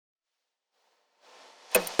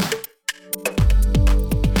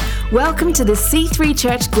Welcome to the C3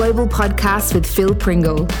 Church Global Podcast with Phil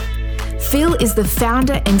Pringle. Phil is the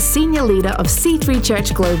founder and senior leader of C3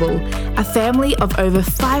 Church Global, a family of over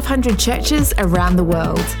 500 churches around the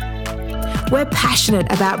world. We're passionate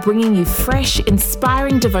about bringing you fresh,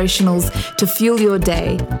 inspiring devotionals to fuel your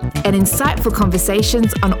day and insightful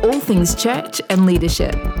conversations on all things church and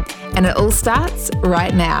leadership. And it all starts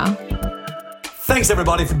right now. Thanks,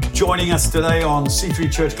 everybody, for joining us today on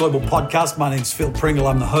C3 Church Global Podcast. My name's Phil Pringle.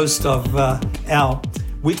 I'm the host of our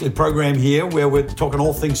weekly program here where we're talking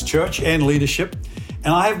all things church and leadership.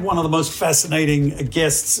 And I have one of the most fascinating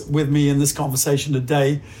guests with me in this conversation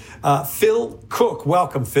today, Phil Cook.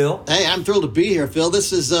 Welcome, Phil. Hey, I'm thrilled to be here, Phil.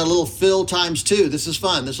 This is a little Phil times two. This is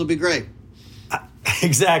fun. This will be great.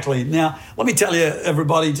 Exactly. Now, let me tell you,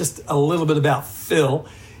 everybody, just a little bit about Phil.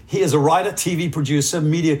 He is a writer, TV producer,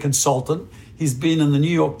 media consultant. He's been in the New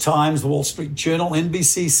York Times, the Wall Street Journal,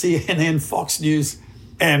 NBC, CNN, Fox News,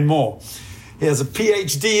 and more. He has a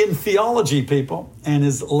PhD in theology, people, and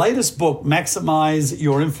his latest book, Maximize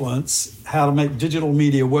Your Influence, How to Make Digital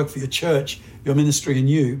Media Work for Your Church, Your Ministry, and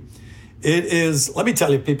You. It is, let me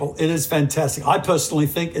tell you, people, it is fantastic. I personally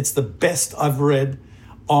think it's the best I've read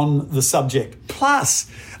on the subject.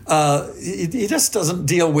 Plus, he just doesn't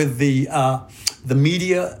deal with the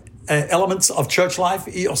media elements of church life.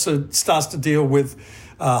 He also starts to deal with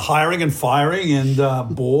hiring and firing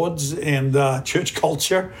and boards and church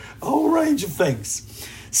culture, a whole range of things.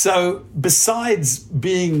 So besides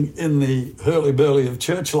being in the hurly-burly of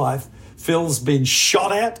church life, Phil's been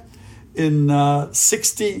shot at in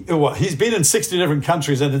he's been in 60 different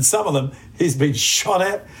countries, and in some of them he's been shot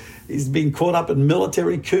at. He's been caught up in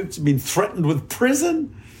military coups, been threatened with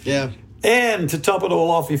prison. Yeah. And to top it all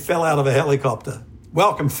off, he fell out of a helicopter.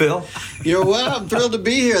 Welcome, Phil. You're welcome. I'm thrilled to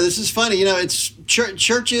be here. This is funny. You know, it's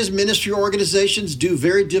churches, ministry organizations do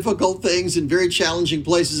very difficult things in very challenging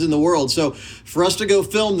places in the world. So for us to go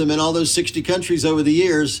film them in all those 60 countries over the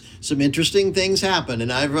years, some interesting things happen.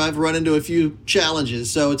 And I've run into a few challenges.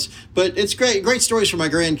 So it's great. Great stories for my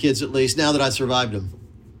grandkids, at least, now that I survived them.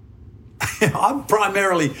 I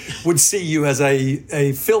primarily would see you as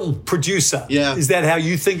a film producer. Yeah. Is that how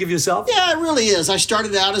you think of yourself? Yeah, it really is. I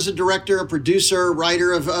started out as a director, a producer,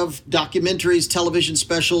 writer of documentaries, television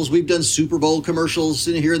specials. We've done Super Bowl commercials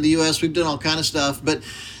here in the U.S. We've done all kind of stuff. But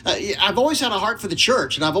I've always had a heart for the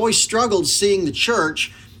church, and I've always struggled seeing the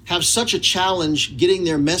church have such a challenge getting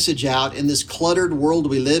their message out in this cluttered world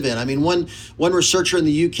we live in. I mean, one researcher in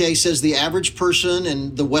the UK says the average person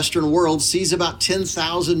in the Western world sees about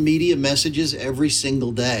 10,000 media messages every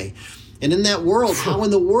single day. And in that world, how in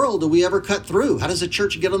the world do we ever cut through? How does a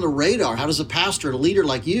church get on the radar? How does a pastor and a leader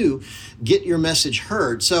like you get your message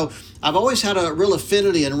heard? So I've always had a real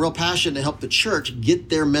affinity and a real passion to help the church get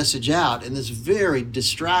their message out in this very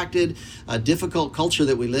distracted, difficult culture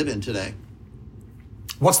that we live in today.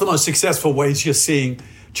 What's the most successful ways you're seeing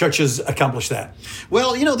churches accomplish that?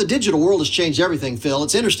 Well, you know, the digital world has changed everything, Phil.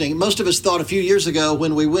 It's interesting. Most of us thought a few years ago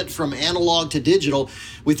when we went from analog to digital,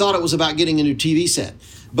 we thought it was about getting a new TV set.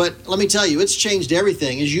 But let me tell you, it's changed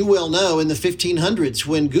everything. As you well know, in the 1500s,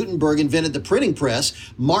 when Gutenberg invented the printing press,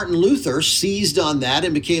 Martin Luther seized on that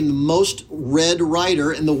and became the most read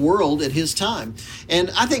writer in the world at his time.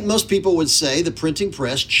 And I think most people would say the printing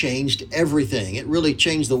press changed everything. It really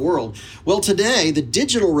changed the world. Well, today, the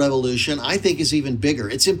digital revolution, I think, is even bigger.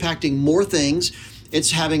 It's impacting more things.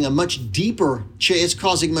 It's having a much deeper, it's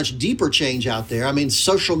causing much deeper change out there. I mean,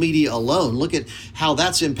 social media alone, look at how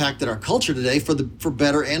that's impacted our culture today for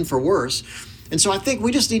better and for worse. And so I think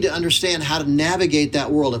we just need to understand how to navigate that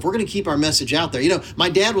world if we're going to keep our message out there. You know, my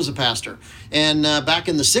dad was a pastor and back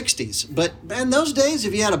in the 60s. But in those days,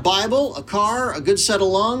 if you had a Bible, a car, a good set of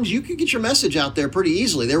lungs, you could get your message out there pretty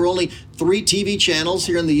easily. There were only 3 TV channels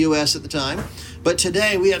here in the U.S. at the time. But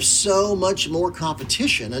today we have so much more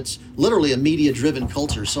competition. It's literally a media-driven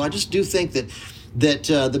culture. So I just do think that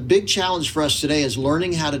the big challenge for us today is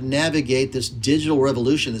learning how to navigate this digital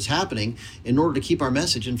revolution that's happening in order to keep our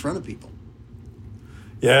message in front of people.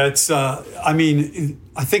 Yeah, it's, I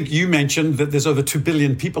think you mentioned that there's over 2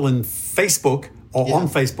 billion people in Facebook or on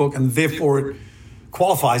Facebook, and therefore it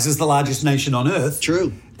qualifies as the largest nation on earth.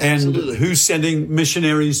 True. And Absolutely. Who's sending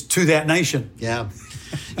missionaries to that nation? Yeah.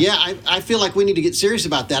 Yeah, I feel like we need to get serious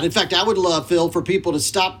about that. In fact, I would love, Phil, for people to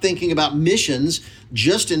stop thinking about missions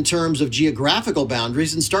just in terms of geographical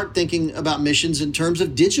boundaries and start thinking about missions in terms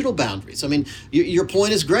of digital boundaries. I mean, your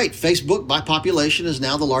point is great. Facebook, by population, is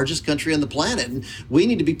now the largest country on the planet. And we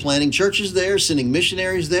need to be planting churches there, sending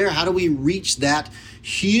missionaries there. How do we reach that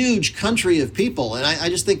huge country of people? And I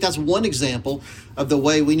just think that's one example of the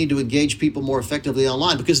way we need to engage people more effectively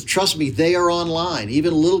online. Because trust me, they are online.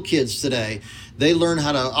 Even little kids today, they learn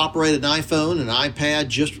how to operate an iPhone, an iPad,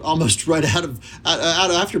 just almost right out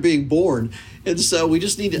after being born. And so we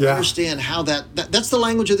just need to understand how that's the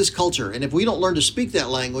language of this culture. And if we don't learn to speak that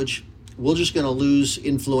language, we're just going to lose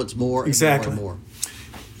influence more and more and more.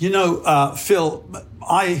 You know, Phil,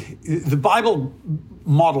 the Bible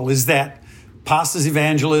model is that pastors,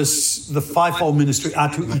 evangelists, the fivefold ministry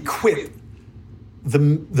are to equip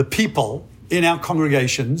the people in our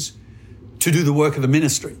congregations to do the work of the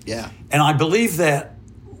ministry. Yeah. And I believe that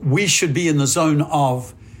we should be in the zone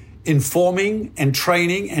of informing and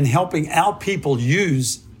training and helping our people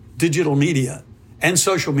use digital media and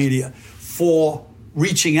social media for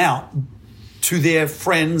reaching out to their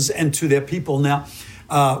friends and to their people. Now,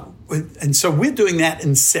 and so we're doing that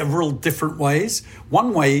in several different ways.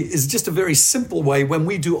 One way is just a very simple way. When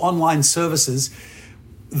we do online services,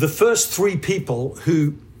 the first three people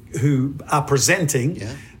who are presenting,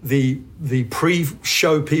 the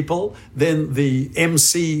pre-show people, then the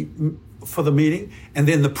MC for the meeting, and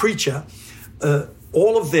then the preacher,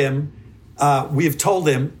 all of them, we have told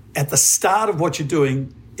them at the start of what you're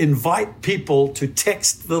doing, invite people to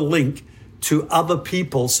text the link to other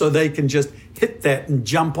people so they can just hit that and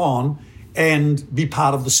jump on and be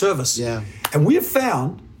part of the service. Yeah. And we have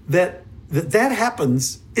found that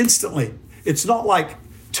happens instantly. It's not like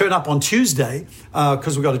turn up on Tuesday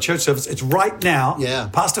because we've got a church service. It's right now. Yeah.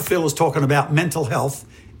 Pastor Phil is talking about mental health.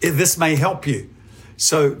 This may help you.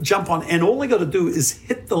 So jump on, and all they got to do is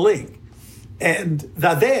hit the link, and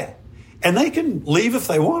they're there. And they can leave if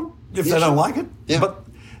they want, if they don't like it. Yeah.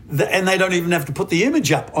 And they don't even have to put the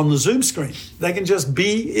image up on the Zoom screen. They can just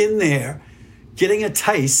be in there getting a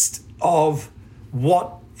taste of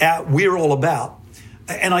what we're all about.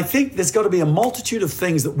 And I think there's got to be a multitude of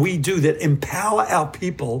things that we do that empower our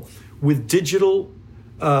people with digital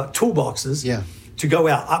toolboxes to go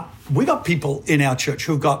out. We got people in our church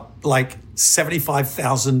who've got like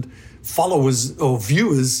 75,000 followers or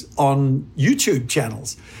viewers on YouTube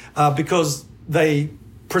channels because they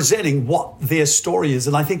presenting what their story is.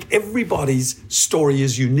 And I think everybody's story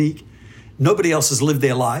is unique. Nobody else has lived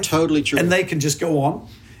their life. Totally true. And they can just go on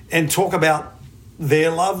and talk about their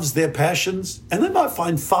loves, their passions, and they might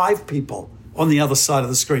find 5 people on the other side of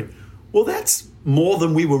the screen. Well, that's more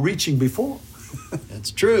than we were reaching before.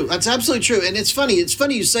 That's true. That's absolutely true. And it's funny. It's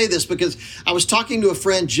funny you say this because I was talking to a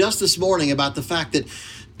friend just this morning about the fact that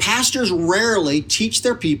pastors rarely teach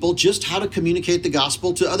their people just how to communicate the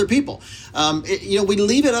gospel to other people. We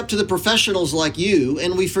leave it up to the professionals like you,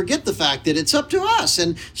 and we forget the fact that it's up to us.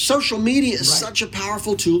 And social media is such a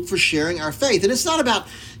powerful tool for sharing our faith. And it's not about,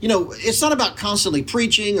 it's not about constantly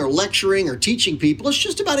preaching or lecturing or teaching people. It's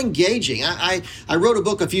just about engaging. I wrote a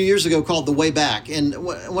book a few years ago called The Way Back. And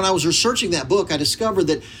when I was researching that book, I discovered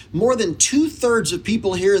that more than 2/3 of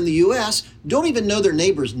people here in the U.S. don't even know their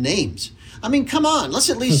neighbors' names. I mean, come on, let's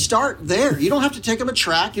at least start there. You don't have to take them a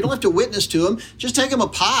tract. You don't have to witness to them. Just take them a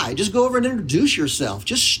pie. Just go over and introduce yourself.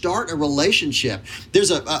 Just start a relationship. There's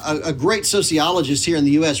a great sociologist here in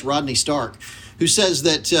the U.S., Rodney Stark, who says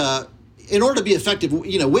that in order to be effective,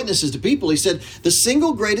 witnesses to people, he said, the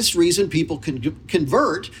single greatest reason people can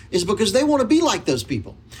convert is because they want to be like those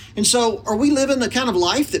people. And so are we living the kind of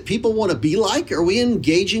life that people want to be like? Are we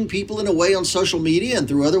engaging people in a way on social media and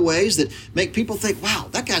through other ways that make people think, wow,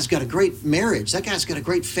 that guy's got a great marriage. That guy's got a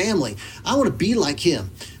great family. I want to be like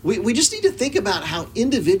him. We just need to think about how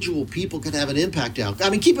individual people can have an impact out. I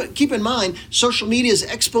mean, keep in mind, social media is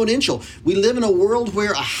exponential. We live in a world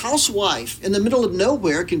where a housewife in the middle of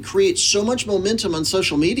nowhere can create so much momentum on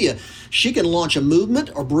social media. She can launch a movement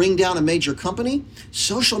or bring down a major company.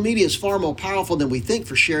 Social media is far more powerful than we think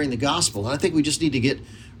for sharing the gospel. And I think we just need to get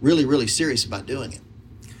really, really serious about doing it.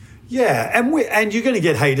 Yeah, and you're going to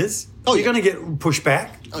get haters. You're going to get pushback.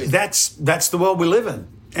 That's the world we live in.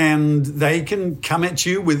 And they can come at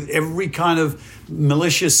you with every kind of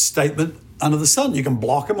malicious statement under the sun. You can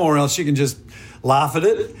block them or else you can just laugh at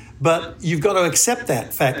it. But you've got to accept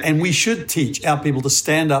that fact. And we should teach our people to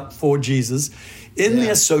stand up for Jesus in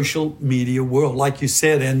their social media world, like you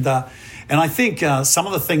said. And I think some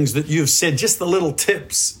of the things that you've said, just the little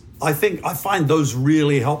tips, I find those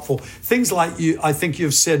really helpful. Things like I think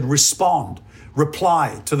you've said,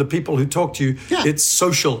 reply to the people who talk to you. Yeah. It's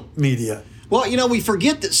social media. Well, we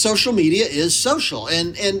forget that social media is social.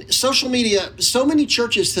 And social media, so many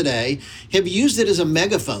churches today have used it as a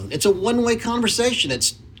megaphone. It's a one-way conversation.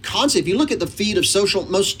 It's constant. If you look at the feed of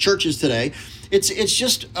most churches today, it's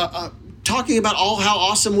just talking about how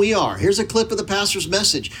awesome we are. Here's a clip of the pastor's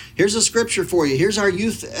message. Here's a scripture for you. Here's our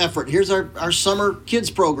youth effort. Here's our summer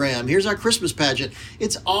kids program. Here's our Christmas pageant.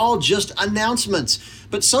 It's all just announcements.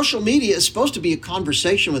 But social media is supposed to be a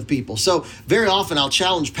conversation with people. So very often I'll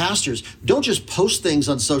challenge pastors, don't just post things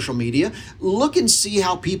on social media. Look and see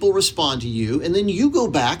how people respond to you. And then you go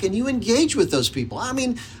back and you engage with those people. I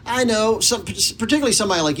mean, I know, particularly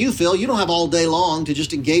somebody like you, Phil, you don't have all day long to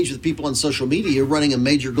just engage with people on social media. You're running a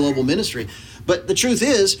major global ministry. But the truth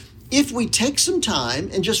is, if we take some time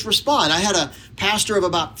and just respond. I had a pastor of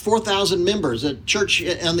about 4,000 members, a church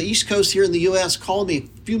on the East Coast here in the U.S., called me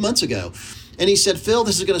a few months ago. And he said, Phil,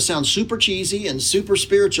 this is going to sound super cheesy and super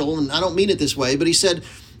spiritual, and I don't mean it this way, but he said,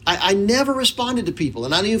 I never responded to people.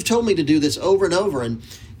 And I know you've told me to do this over and over.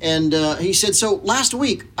 And he said, so last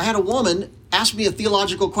week, I had a woman ask me a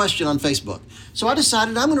theological question on Facebook. So I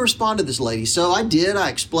decided I'm going to respond to this lady. So I did. I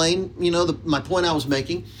explained, my point I was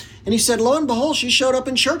making. And he said, lo and behold, she showed up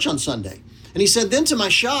in church on Sunday. And he said, then to my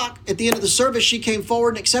shock, at the end of the service, she came forward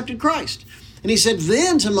and accepted Christ. And he said,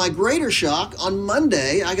 then to my greater shock, on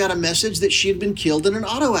Monday, I got a message that she had been killed in an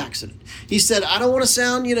auto accident. He said, I don't want to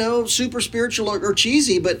sound, super spiritual or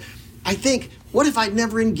cheesy, but I think, what if I'd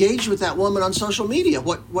never engaged with that woman on social media?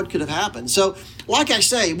 What could have happened? So, like I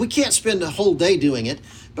say, we can't spend a whole day doing it,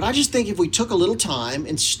 but I just think if we took a little time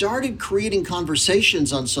and started creating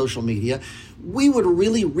conversations on social media, we would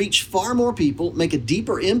really reach far more people, make a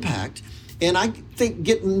deeper impact, and I think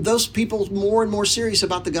getting those people more and more serious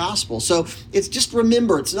about the gospel. So it's just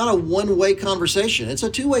remember, it's not a one-way conversation. It's a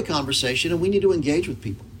two-way conversation, and we need to engage with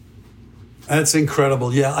people. That's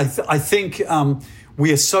incredible. Yeah, I think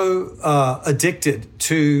we are so addicted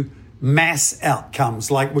to mass outcomes.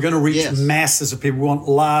 Like we're going to reach masses of people. We want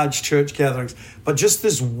large church gatherings. But just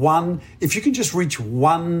this one, if you can just reach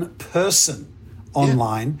one person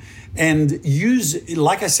online and use,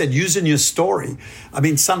 like I said, using your story. I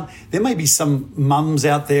mean, there may be some mums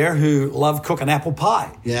out there who love cooking apple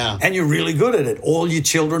pie. Yeah. And you're really good at it. All your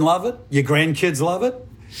children love it. Your grandkids love it.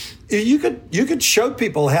 You could show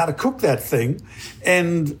people how to cook that thing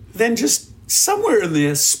and then just somewhere in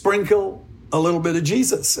there sprinkle a little bit of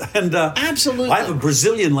Jesus. And absolutely. I have a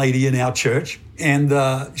Brazilian lady in our church, and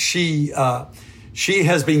she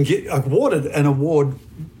has been awarded an award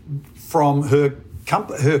from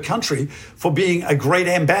her country for being a great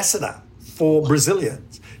ambassador for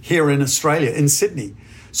Brazilians here in Australia, in Sydney.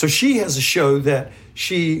 So she has a show that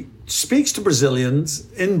she speaks to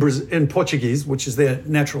Brazilians in Portuguese, which is their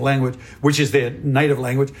natural language, which is their native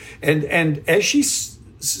language. And as she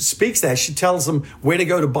speaks that, she tells them where to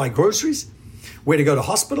go to buy groceries, where to go to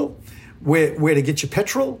hospital, where to get your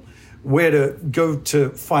petrol, where to go to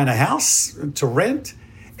find a house to rent,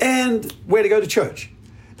 and where to go to church.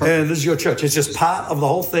 And this is your church. It's just part of the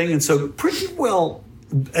whole thing. And so pretty well,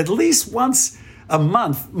 at least once a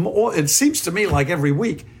month, or it seems to me like every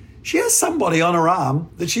week, she has somebody on her arm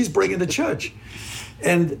that she's bringing to church.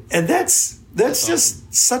 And that's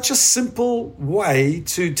just such a simple way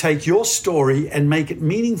to take your story and make it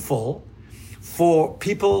meaningful for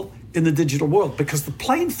people in the digital world. Because the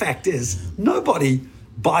plain fact is, nobody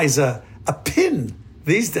buys a pin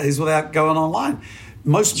these days without going online.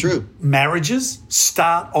 Most marriages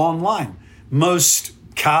start online. Most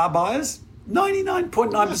car buyers,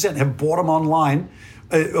 99.9% have bought them online,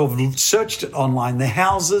 or searched it online. Their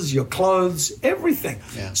houses, your clothes, everything.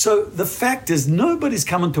 Yeah. So the fact is, nobody's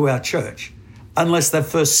coming to our church unless they've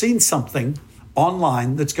first seen something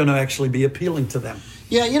online that's going to actually be appealing to them.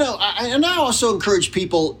 Yeah, and I also encourage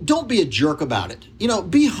people, don't be a jerk about it.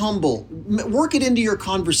 Be humble. Work it into your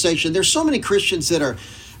conversation. There's so many Christians that are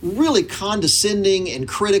really condescending and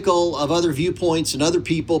critical of other viewpoints and other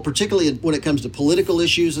people, particularly when it comes to political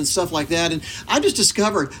issues and stuff like that. And I just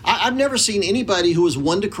discovered, I've never seen anybody who has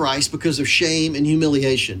won to Christ because of shame and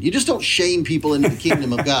humiliation. You just don't shame people into the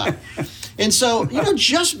kingdom of God. And so,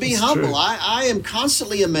 just be humble. I am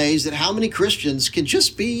constantly amazed at how many Christians can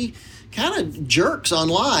just be kind of jerks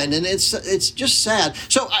online, and it's just sad.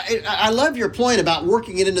 So I love your point about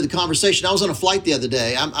working it into the conversation. I was on a flight the other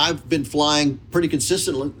day. I've been flying pretty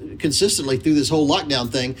consistently through this whole lockdown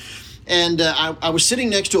thing, and I was sitting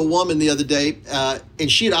next to a woman the other day,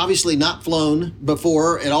 and she had obviously not flown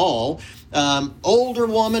before at all. Older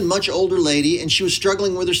woman, much older lady, and she was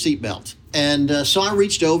struggling with her seatbelt. And so I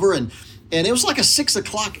reached over and it was like a 6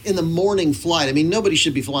 o'clock in the morning flight. I mean, nobody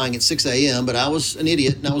should be flying at 6 a.m., but I was an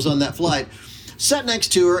idiot and I was on that flight. Sat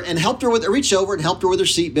next to her and reached over and helped her with her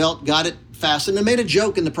seatbelt, got it fasted, and I made a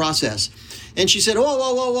joke in the process. And she said,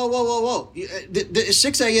 whoa. The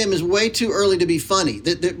 6 a.m. is way too early to be funny.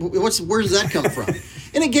 Where does that come from?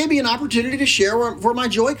 And it gave me an opportunity to share where my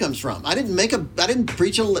joy comes from. I didn't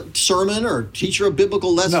preach a sermon or teach her a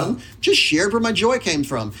biblical lesson. No. Just shared where my joy came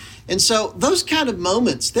from. And so those kind of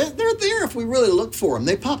moments, they're there if we really look for them.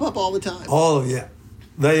 They pop up all the time. Oh, yeah.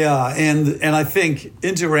 They are. And I think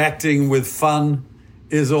interacting with fun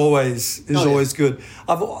is always good.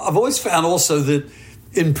 I've always found also that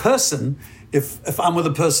in person, if I'm with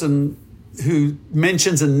a person who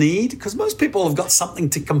mentions a need, because most people have got something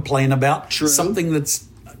to complain about, True. Something that's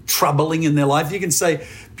troubling in their life. You can say,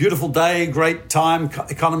 beautiful day, great time,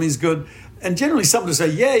 economy's good. And generally someone will say,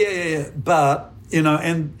 yeah. But,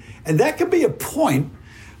 and that can be a point,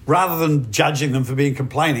 rather than judging them for being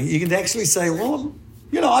complaining, you can actually say, well,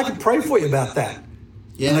 I can pray for you about that.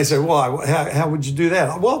 Yes. And they say, why? How would you do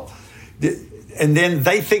that? Well, and then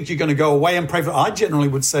they think you're going to go away and pray for. I generally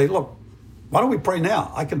would say, look, why don't we pray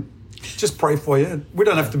now? I can just pray for you. We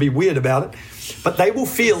don't have to be weird about it. But they will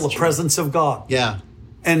feel the presence of God. Yeah.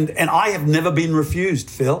 And I have never been refused,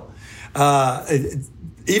 Phil.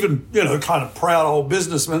 Even, kind of proud old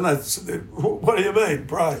businessman, what do you mean,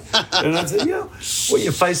 pray? And I said,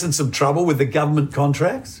 you're facing some trouble with the government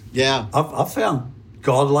contracts. Yeah. I've found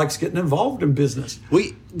God likes getting involved in business.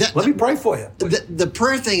 Let me pray for you. The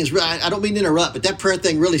prayer thing is, I don't mean to interrupt, but that prayer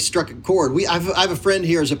thing really struck a chord. I have a friend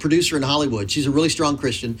here as a producer in Hollywood. She's a really strong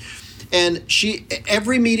Christian. And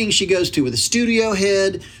every meeting she goes to with a studio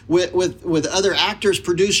head, with other actors,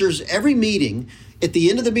 producers, every meeting, at the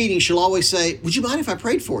end of the meeting, she'll always say, would you mind if I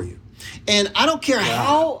prayed for you? And I don't care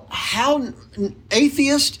how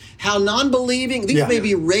atheist, how non-believing, these may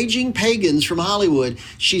be raging pagans from Hollywood,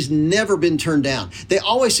 she's never been turned down. They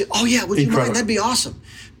always say, oh yeah, would you mind? That'd be awesome.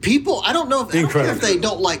 People, I don't care if they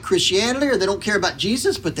don't like Christianity or they don't care about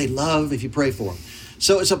Jesus, but they love if you pray for them.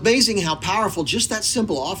 So it's amazing how powerful just that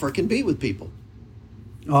simple offer can be with people.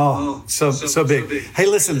 Oh, so big. Hey,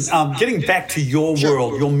 listen, getting back to your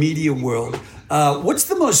world, your media world, what's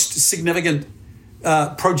the most significant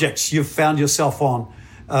projects you've found yourself on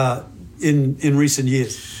in recent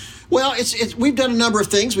years? Well, we've done a number of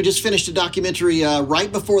things. We just finished a documentary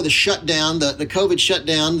right before the shutdown, the COVID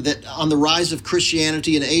shutdown, that on the rise of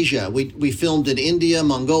Christianity in Asia. We filmed in India,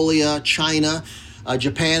 Mongolia, China,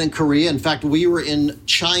 Japan, and Korea. In fact, we were in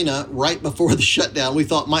China right before the shutdown. We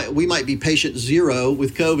thought we might be patient zero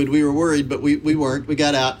with COVID. We were worried, but we weren't. We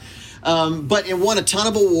got out. But it won a ton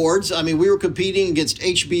of awards. I mean, we were competing against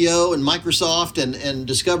HBO and Microsoft and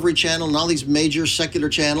Discovery Channel and all these major secular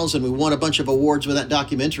channels, and we won a bunch of awards with that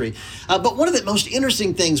documentary. But one of the most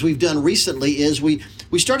interesting things we've done recently is we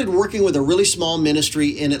started working with a really small ministry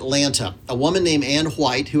in Atlanta, a woman named Ann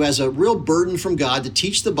White, who has a real burden from God to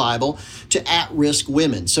teach the Bible to at-risk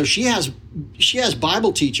women. So she has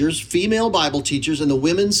Bible teachers, female Bible teachers, in the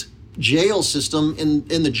women's jail system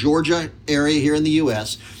in the Georgia area here in the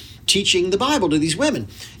U.S., teaching the Bible to these women.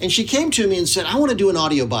 And she came to me and said, I want to do an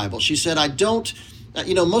audio Bible. She said, I don't,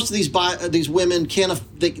 most of these women can't,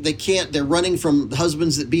 they're running from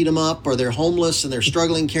husbands that beat them up, or they're homeless and they're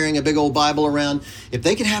struggling carrying a big old Bible around. If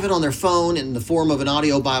they could have it on their phone in the form of an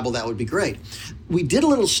audio Bible, that would be great. We did a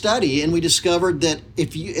little study and we discovered that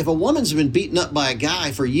if a woman's been beaten up by a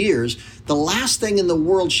guy for years, the last thing in the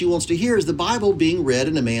world she wants to hear is the Bible being read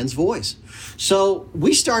in a man's voice. So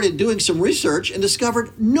we started doing some research and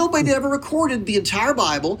discovered nobody ever recorded the entire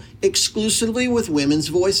Bible exclusively with women's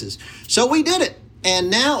voices. So we did it.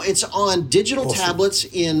 And now it's on digital tablets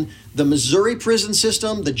in the Missouri prison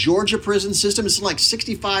system, the Georgia prison system. It's like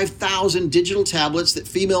 65,000 digital tablets that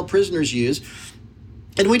female prisoners use.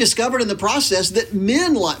 And we discovered in the process that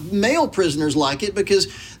male prisoners like it, because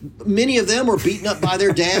many of them were beaten up by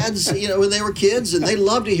their dads, when they were kids, and they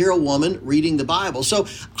love to hear a woman reading the Bible. So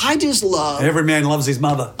I just love... Every man loves his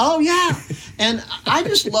mother. Oh, yeah. And I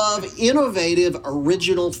just love innovative,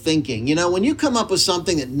 original thinking. When you come up with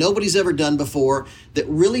something that nobody's ever done before that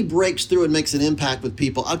really breaks through and makes an impact with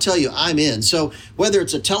people, I'll tell you, I'm in. So whether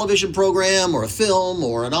it's a television program or a film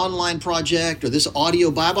or an online project or this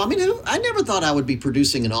audio Bible, I never thought I would be producing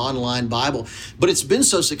an online Bible, but it's been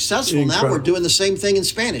so successful. Incredible. Now we're doing the same thing in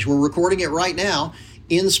Spanish. We're recording it right now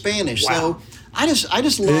in Spanish. Wow. So I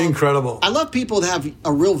just love... Incredible. I love people that have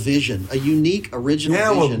a real vision, a unique,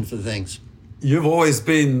 original vision for things. You've always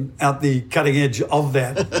been at the cutting edge of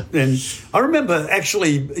that. And I remember,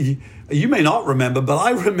 actually, you may not remember, but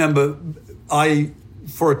I remember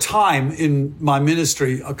for a time in my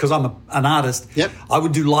ministry, because I'm an artist, yep. I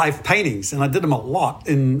would do live paintings, and I did them a lot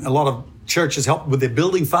in a lot of churches, helped with their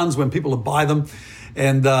building funds when people would buy them,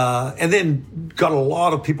 and then got a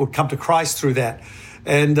lot of people come to Christ through that.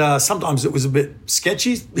 And sometimes it was a bit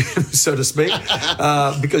sketchy, so to speak,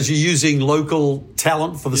 because you're using local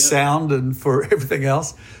talent for the sound and for everything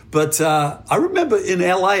else. But I remember in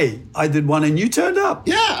LA, I did one and you turned up.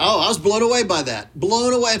 Yeah. Oh, I was blown away by that.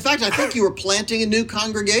 Blown away. In fact, I think you were planting a new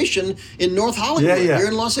congregation in North Hollywood. Here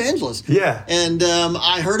in Los Angeles. Yeah. And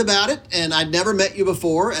I heard about it, and I'd never met you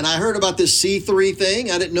before. And I heard about this C3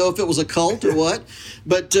 thing. I didn't know if it was a cult or what.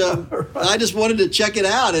 But I just wanted to check it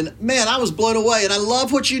out. And man, I was blown away. And I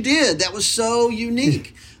love what you did. That was so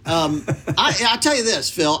unique. I tell you this,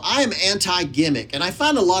 Phil, I am anti-gimmick, and I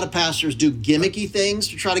find a lot of pastors do gimmicky things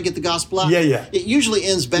to try to get the gospel out. Yeah. It usually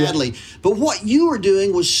ends badly. Yeah. But what you were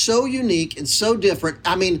doing was so unique and so different.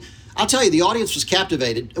 I mean, I'll tell you, the audience was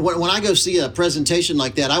captivated. When I go see a presentation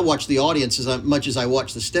like that, I watch the audience as much as I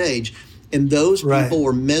watch the stage. And those people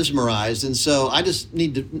were mesmerized. And so I just I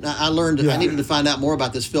needed to find out more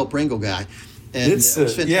about this Phil Pringle guy. And it's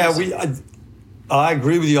fantastic. I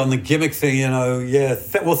agree with you on the gimmick thing,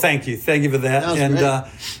 well, thank you for that. And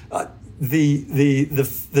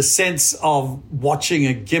the sense of watching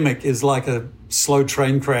a gimmick is like a slow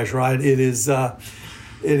train crash, right? It is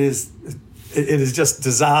just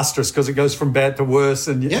disastrous because it goes from bad to worse,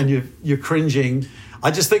 and you're cringing.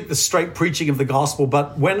 I just think the straight preaching of the gospel.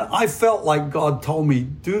 But when I felt like God told me,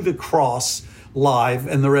 do the cross live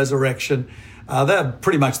and the resurrection, they're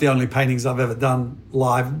pretty much the only paintings I've ever done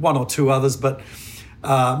live, one or two others, but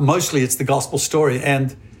mostly it's the gospel story.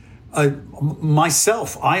 And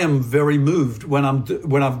myself, I am very moved when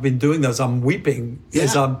I've been doing those. I'm weeping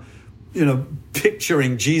as I'm,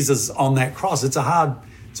 picturing Jesus on that cross. It's a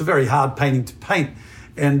very hard painting to paint.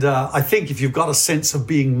 And I think if you've got a sense of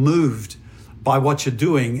being moved by what you're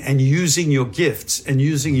doing and using your gifts and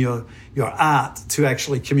using your art to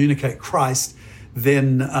actually communicate Christ,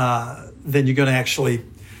 then you're going to actually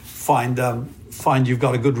find you've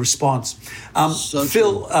got a good response. So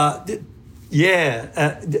Phil, I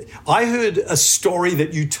heard a story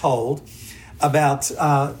that you told about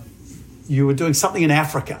you were doing something in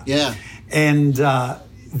Africa. Yeah. And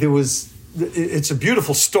it's a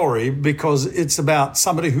beautiful story because it's about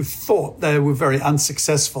somebody who thought they were very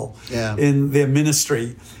unsuccessful in their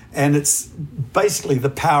ministry. And it's basically the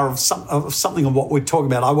power of something of what we're talking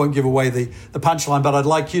about. I won't give away the punchline, but I'd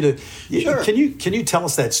like you to. Sure. Can you tell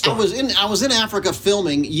us that story? I was in Africa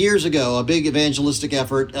filming years ago, a big evangelistic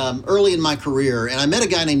effort early in my career, and I met a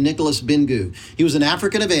guy named Nicholas Bingu. He was an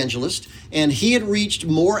African evangelist, and he had reached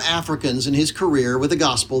more Africans in his career with the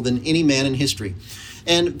gospel than any man in history.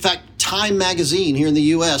 And in fact, Time magazine here in the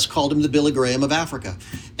U.S. called him the Billy Graham of Africa.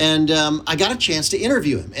 And I got a chance to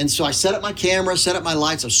interview him. And so I set up my camera, set up my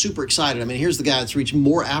lights. I was super excited. I mean, here's the guy that's reached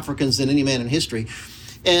more Africans than any man in history.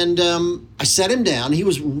 And I sat him down. He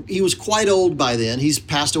was quite old by then. He's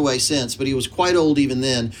passed away since, but he was quite old even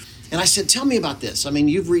then. And I said, tell me about this. I mean,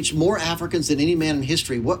 you've reached more Africans than any man in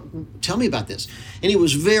history. Tell me about this. And he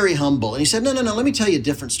was very humble. And he said, no, let me tell you a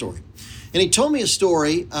different story. And he told me a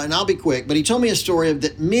story, and I'll be quick, but he told me a story of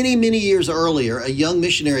that many, many years earlier, a young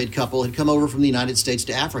missionary couple had come over from the United States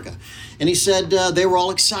to Africa. And he said they were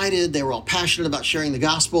all excited, they were all passionate about sharing the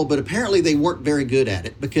gospel, but apparently they weren't very good at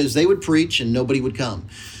it because they would preach and nobody would come.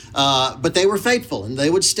 But they were faithful, and they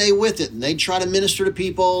would stay with it, and they'd try to minister to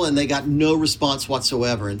people, and they got no response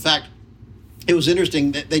whatsoever. In fact, it was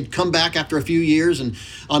interesting that they'd come back after a few years and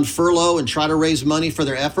on furlough and try to raise money for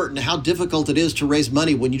their effort, and how difficult it is to raise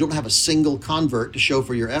money when you don't have a single convert to show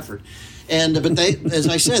for your effort. But they, as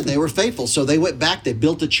I said, they were faithful. So they went back, they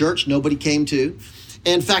built a church nobody came to.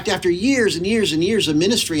 And in fact, after years and years and years of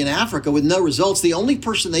ministry in Africa with no results, the only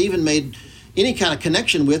person they even made any kind of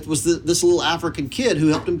connection with was this little African kid who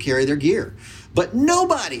helped them carry their gear. But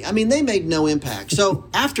nobody, they made no impact. So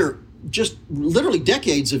after just literally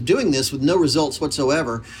decades of doing this with no results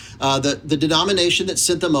whatsoever, the denomination that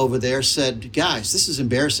sent them over there said, guys, this is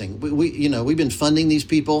embarrassing. We've been funding these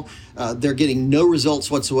people. They're getting no results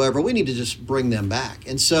whatsoever. We need to just bring them back.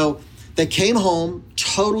 And so they came home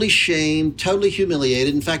totally shamed, totally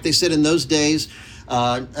humiliated. In fact, they said in those days,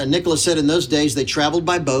 Nicholas said in those days they traveled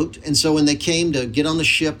by boat. And so when they came to get on the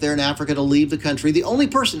ship there in Africa to leave the country, the only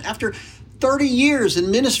person after 30 years in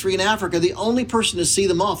ministry in Africa, the only person to see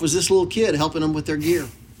them off was this little kid helping them with their gear.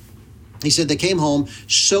 He said they came home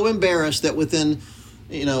so embarrassed that within,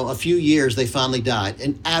 a few years, they finally died.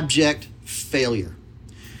 An abject failure.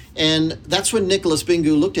 And that's when Nicholas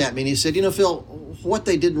Bingu looked at me and he said, Phil, what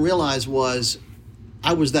they didn't realize was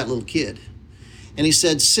I was that little kid. And he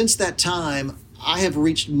said, since that time, I have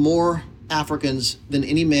reached more Africans than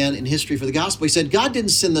any man in history for the gospel. He said God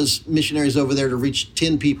didn't send those missionaries over there to reach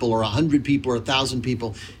 10 people or 100 people or 1,000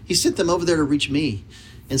 people. He sent them over there to reach me.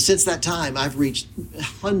 And since that time, I've reached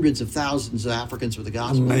hundreds of thousands of Africans with the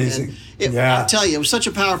gospel. Amazing. And I tell you, it was such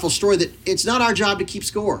a powerful story that it's not our job to keep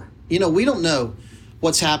score. We don't know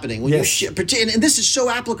what's happening. When yes. and this is so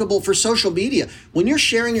applicable for social media. When you're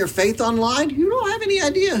sharing your faith online, you don't have any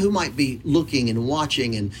idea who might be looking and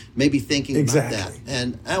watching and maybe thinking exactly. about that.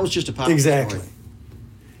 And that was just a powerful story.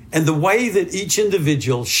 And the way that each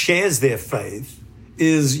individual shares their faith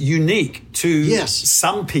is unique to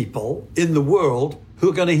some people in the world who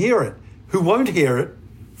are going to hear it, who won't hear it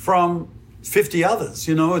from 50 others.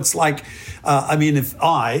 It's like, if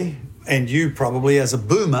I, and you probably as a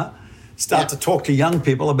boomer, start to talk to young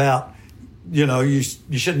people about, you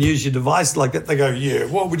shouldn't use your device like that. They go, yeah,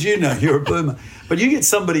 what would you know? You're a boomer. But you get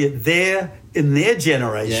somebody in their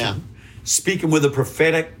generation speaking with a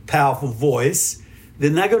prophetic, powerful voice,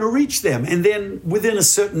 then they're going to reach them. And then within a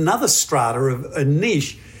certain other strata of a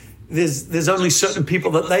niche, there's only certain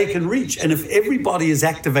people that they can reach. And if everybody is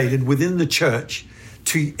activated within the church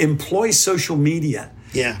to employ social media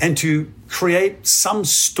and to create some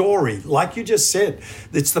story, like you just said,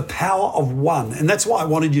 it's the power of one. And that's why I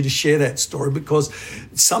wanted you to share that story, because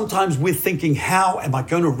sometimes we're thinking, how am I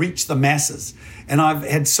going to reach the masses? And I've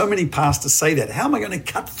had so many pastors say that. How am I going to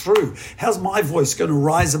cut through? How's my voice going to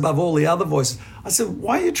rise above all the other voices? I said,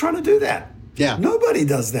 why are you trying to do that? Yeah. Nobody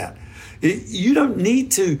does that. You don't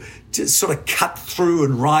need to sort of cut through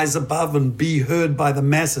and rise above and be heard by the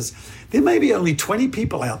masses. There may be only 20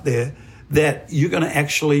 people out there that you're going to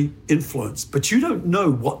actually influence, but you don't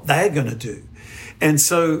know what they're going to do. And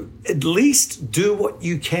so at least do what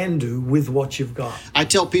you can do with what you've got. I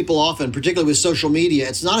tell people often, particularly with social media,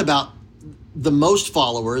 it's not about the most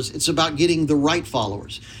followers, it's about getting the right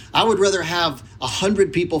followers. I would rather have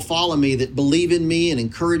 100 people follow me that believe in me and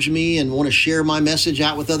encourage me and want to share my message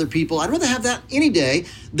out with other people. I'd rather have that any day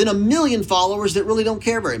than 1 million followers that really don't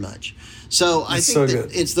care very much. So I think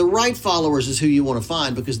that it's the right followers is who you want to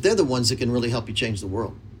find, because they're the ones that can really help you change the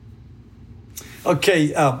world.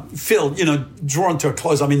 Okay, Phil, drawing to a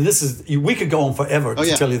close. I mean, we could go on forever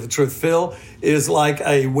to tell you the truth. Phil is like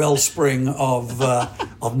a wellspring of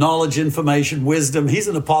knowledge, information, wisdom. He's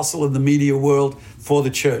an apostle in the media world for the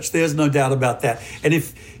church. There's no doubt about that. And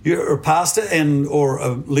if you're a pastor or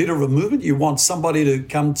a leader of a movement, you want somebody to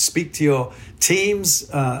come speak to your teams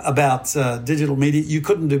about digital media, you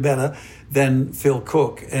couldn't do better than Phil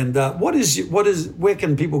Cook. And where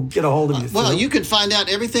can people get a hold of you, Phil? Well, you can find out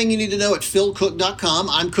everything you need to know at philcook.com.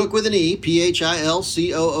 I'm Cook with an E,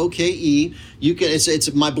 PHILCOOKE.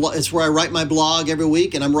 It's my blog. It's where I write my blog every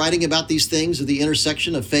week, and I'm writing about these things at the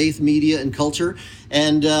intersection of faith, media, and culture.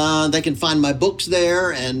 And they can find my books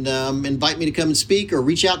there and invite me to come and speak, or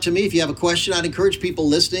reach out to me if you have a question. I'd encourage people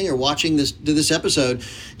listening or watching this episode.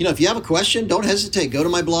 If you have a question, don't hesitate. Go to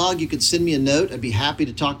my blog. You can send me a note. I'd be happy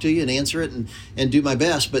to talk to you and answer it and do my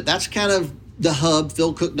best. But that's kind of the hub.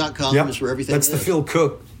 philcook.com is where everything is. That's the Phil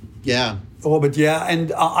Cook orbit.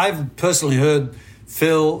 And I've personally heard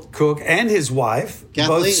Phil Cook and his wife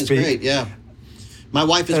Kathleen both speak. Is great, My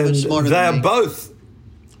wife is much smarter than me.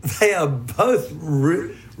 They are both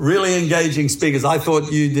really engaging speakers. I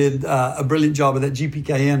thought you did a brilliant job at that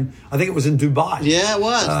GPKN. I think it was in Dubai. Yeah, it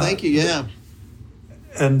was. Thank you. Yeah.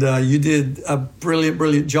 And you did a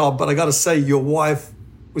brilliant job. But I got to say, your wife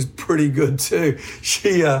was pretty good too.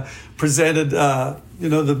 She presented,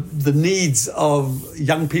 the needs of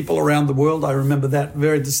young people around the world. I remember that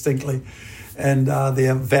very distinctly, and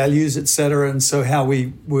their values, etc. And so how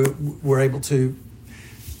we were able to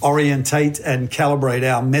orientate and calibrate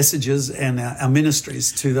our messages and our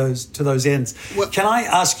ministries to those ends. Well, can I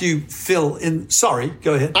ask you, Phil? Sorry,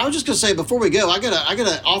 go ahead. I was just going to say, before we go, I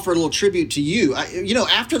gotta offer a little tribute to you.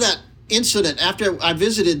 After that incident, after I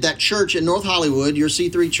visited that church in North Hollywood, your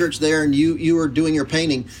C3 church there, and you were doing your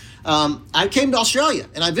painting, I came to Australia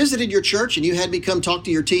and I visited your church, and you had me come talk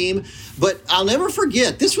to your team. But I'll never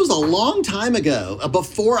forget, this was a long time ago,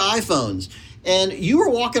 before iPhones. And you were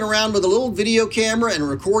walking around with a little video camera and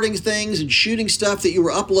recording things and shooting stuff that you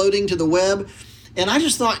were uploading to the web. And I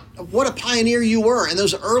just thought, what a pioneer you were. In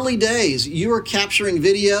those early days, you were capturing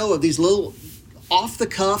video of these little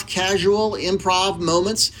off-the-cuff, casual improv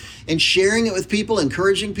moments and sharing it with people,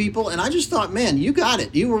 encouraging people. And I just thought, man, you got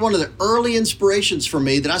it. You were one of the early inspirations for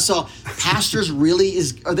me that I saw pastors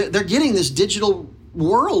they're getting this digital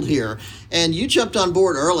world here. And you jumped on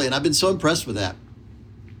board early, and I've been so impressed with that.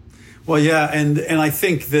 Well, yeah, and I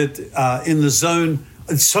think that in the zone,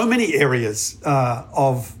 in so many areas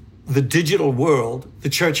of the digital world, the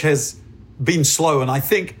church has been slow, and I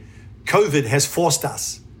think COVID has forced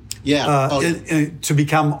us to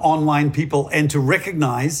become online people and to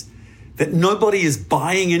recognize that nobody is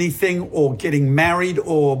buying anything or getting married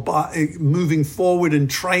or moving forward in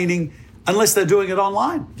training unless they're doing it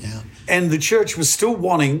online. Yeah. And the church was still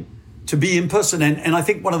wanting to be in person. And I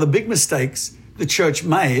think one of the big mistakes the church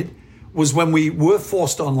made was when we were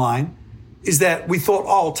forced online is that we thought,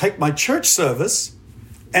 oh, I'll take my church service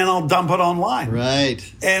and I'll dump it online. Right.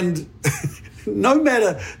 And no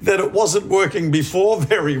matter that it wasn't working before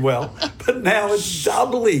very well, but now it's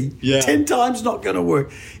doubly, 10 times not going to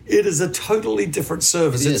work. It is a totally different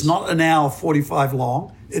service. It's not an hour 45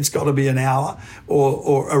 long. It's got to be an hour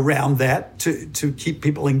or around that to keep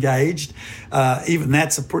people engaged. Even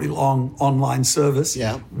that's a pretty long online service.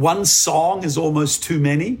 Yeah. One song is almost too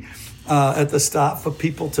many at the start for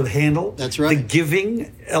people to handle. That's right. The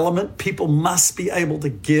giving element, people must be able to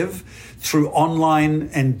give through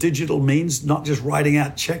online and digital means, not just writing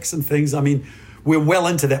out checks and things. I mean, we're well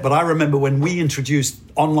into that. But I remember when we introduced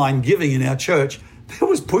online giving in our church, there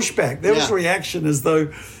was pushback. There was reaction as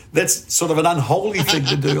though that's sort of an unholy thing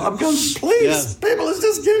to do. I'm going, please, people, it's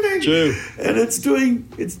just giving. True. And it's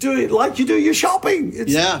doing like you do your shopping.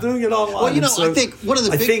 It's doing it online. Well, you know, so I think one of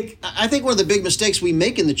the big mistakes we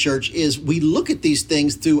make in the church is we look at these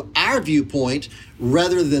things through our viewpoint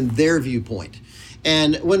rather than their viewpoint.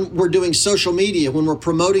 And when we're doing social media, when we're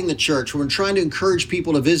promoting the church, when we're trying to encourage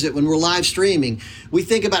people to visit, when we're live streaming, we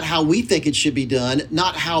think about how we think it should be done,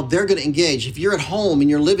 not how they're going to engage. If you're at home in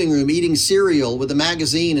your living room eating cereal with a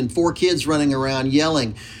magazine and 4 kids running around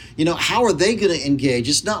yelling, you know, how are they going to engage?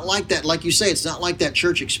 It's not like that. Like you say, it's not like that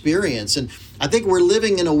church experience. And I think we're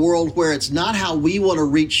living in a world where it's not how we want to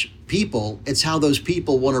reach people, it's how those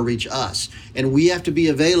people want to reach us. And we have to be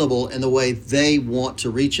available in the way they want to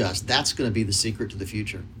reach us. That's going to be the secret to the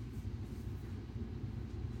future.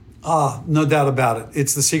 No doubt about it.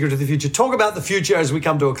 It's the secret to the future. Talk about the future as we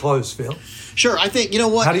come to a close, Phil. Sure. I think, you know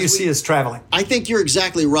what? How do you see us traveling? I think you're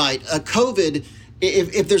exactly right. COVID,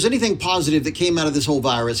 if there's anything positive that came out of this whole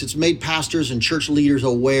virus, it's made pastors and church leaders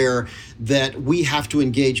aware that we have to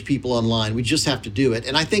engage people online. We just have to do it.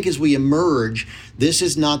 And I think as we emerge, this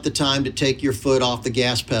is not the time to take your foot off the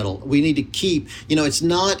gas pedal. We need to keep, you know, it's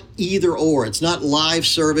not either or. It's not live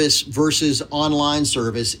service versus online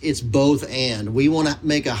service. It's both and. We want to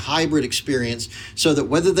make a hybrid experience so that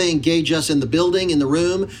whether they engage us in the building, in the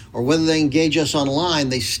room, or whether they engage us online,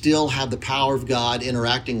 they still have the power of God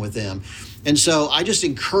interacting with them. And so I just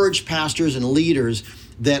encourage pastors and leaders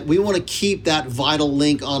that we want to keep that vital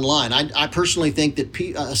link online. I personally think that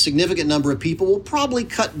a significant number of people will probably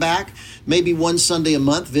cut back maybe one Sunday a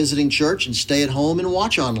month visiting church and stay at home and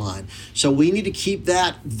watch online. So we need to keep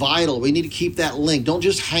that vital. We need to keep that link. Don't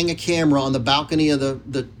just hang a camera on the balcony of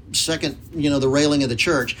the second, the railing of the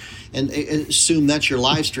church and assume that's your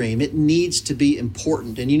live stream. It needs to be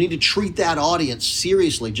important, and you need to treat that audience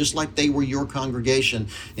seriously, just like they were your congregation.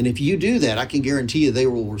 And if you do that, I can guarantee you they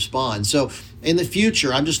will respond. So in the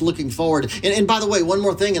future, I'm just looking forward. And by the way, one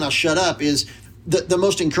more thing, and I'll shut up, is the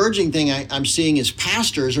most encouraging thing I'm seeing is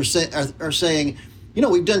pastors are saying,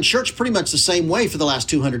 we've done church pretty much the same way for the last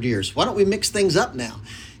 200 years. Why don't we mix things up now?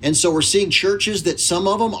 And so we're seeing churches that some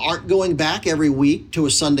of them aren't going back every week to a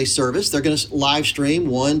Sunday service. They're going to live stream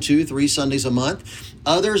 1, 2, 3 Sundays a month.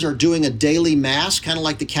 Others are doing a daily mass, kind of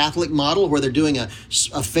like the Catholic model, where they're doing a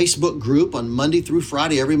Facebook group on Monday through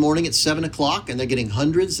Friday every morning at 7 o'clock, and they're getting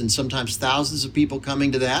hundreds and sometimes thousands of people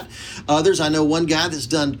coming to that. Others, I know one guy that's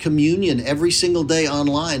done communion every single day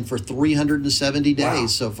online for 370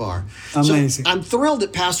 days so far. Amazing. So I'm thrilled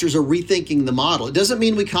that pastors are rethinking the model. It doesn't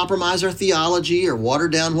mean we compromise our theology or water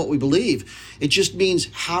down what we believe. It just means,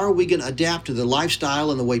 how are we going to adapt to the lifestyle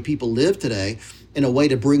and the way people live today in a way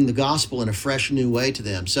to bring the gospel in a fresh new way to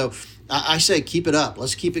them. So I say, keep it up.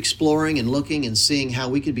 Let's keep exploring and looking and seeing how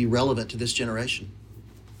we could be relevant to this generation.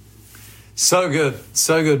 So good,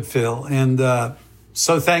 Phil. And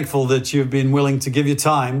so thankful that you've been willing to give your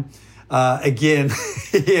time again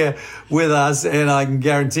here with us. And I can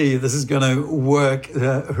guarantee you this is going to work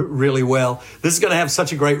really well. This is going to have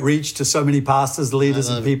such a great reach to so many pastors, leaders,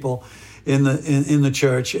 and people in the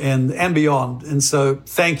church and beyond. And so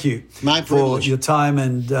thank you for your time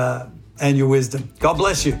and your wisdom. God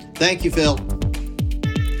bless you. Thank you, Phil.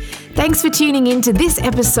 Thanks for tuning in to this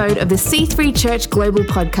episode of the C3 Church Global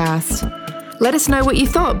Podcast. Let us know what you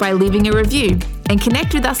thought by leaving a review and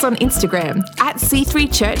connect with us on Instagram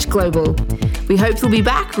 @C3 Church Global. We hope you'll be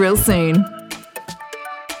back real soon.